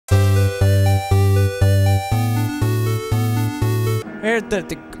We're at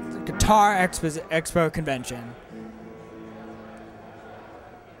the Guitar Expo convention.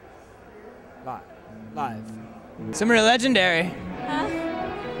 Live. Some are legendary. Huh?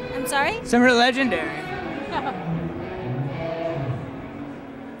 I'm sorry? Some are legendary.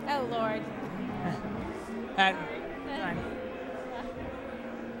 Oh, Lord. Fine.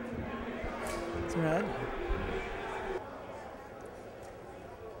 Some are legendary.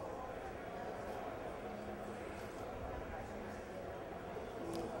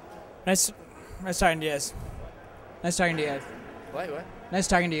 Nice talking to you guys. Nice talking to you guys. What? Nice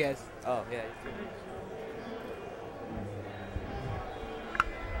talking to you guys. Oh, yeah.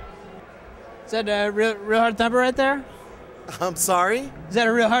 Is that a real hard thumper right there? I'm sorry? Is that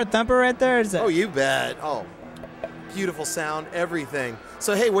a real hard thumper right there? Or is that... Oh, you bet. Oh, beautiful sound, everything.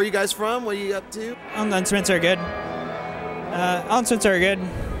 So, hey, where are you guys from? What are you up to? All instruments are good. All instruments are good.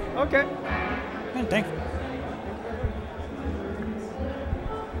 Okay. Yeah, thanks.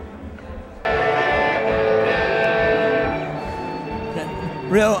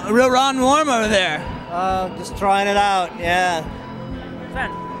 Real raw and warm over there. Just trying it out, yeah.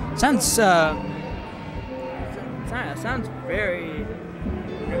 Sounds very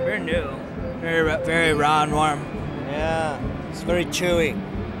new. Very raw and warm. Yeah, it's very chewy,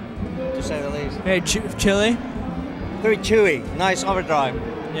 to say the least. Very chilly. Very chewy. Nice overdrive.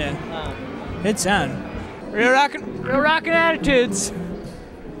 Yeah. Good sound. Real rockin' attitudes.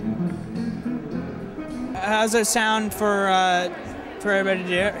 How's it sound for everybody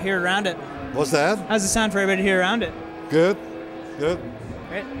to hear around it? What's that? How's it sound for everybody to hear around it? Good. Great.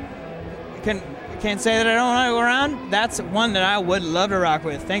 Can't say that I don't want to go around. That's one that I would love to rock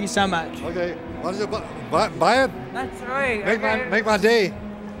with. Thank you so much. Okay. Why don't you buy it? That's right. Make my day.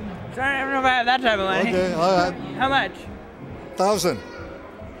 Sorry, I don't know if I have that type of money. Okay, all right. How much? 1,000.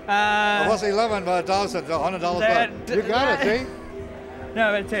 I was 11, but 1,000, so $100 back. You got it, see?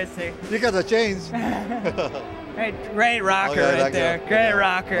 No, but seriously. You got the change. Great rocker right there. Great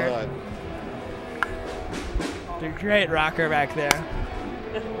rocker. All right. Great rocker back there.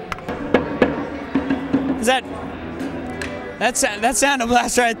 Is that sound will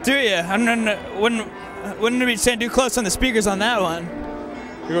blast right through you? I wouldn't be staying too close on the speakers on that one.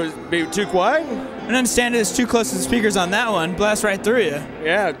 You're going to be too quiet? I don't understand it's too close to the speakers on that one. Blast right through you.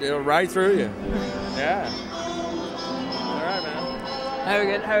 Yeah, it'll right through you. Yeah. All right,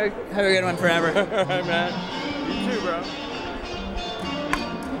 man. Have a good one forever. All right, man. You too, bro.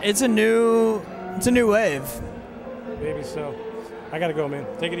 It's a new wave. Maybe so. I gotta go, man.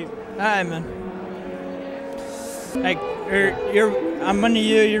 Take it easy. All right, man. Like I'm into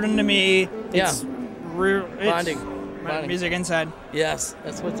you, you're into me. It's Bonding. Music inside. Yes,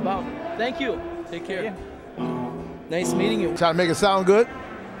 that's what it's about. Thank you. Take care. Yeah. Nice meeting you. Trying to make it sound good.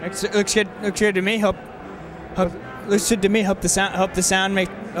 Looks good to me. Looks good to me. Hope the sound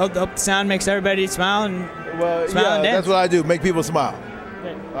makes everybody smile and smile and dance. That's what I do. Make people smile.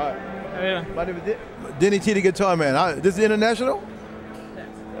 Okay. All right. Yeah. My name is Denny T, the Guitar Man. This is international? Yes.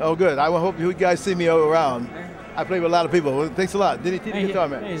 Oh, good. I hope you guys see me around. I play with a lot of people. Well, thanks a lot. Denny T, the Guitar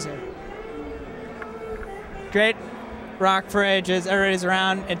Man. Thank you, sir. Great rock for ages. Everybody's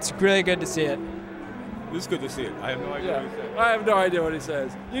around. It's really good to see it. It's good to see it. I have no idea what he says. I have no idea what he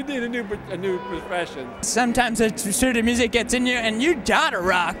says. You need a new profession. Sometimes the sort of music gets in you, and you gotta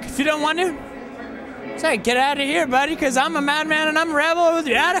rock. If you don't want to, say, get out of here, buddy, because I'm a madman and I'm a rebel with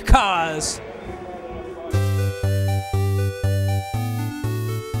you out of cause.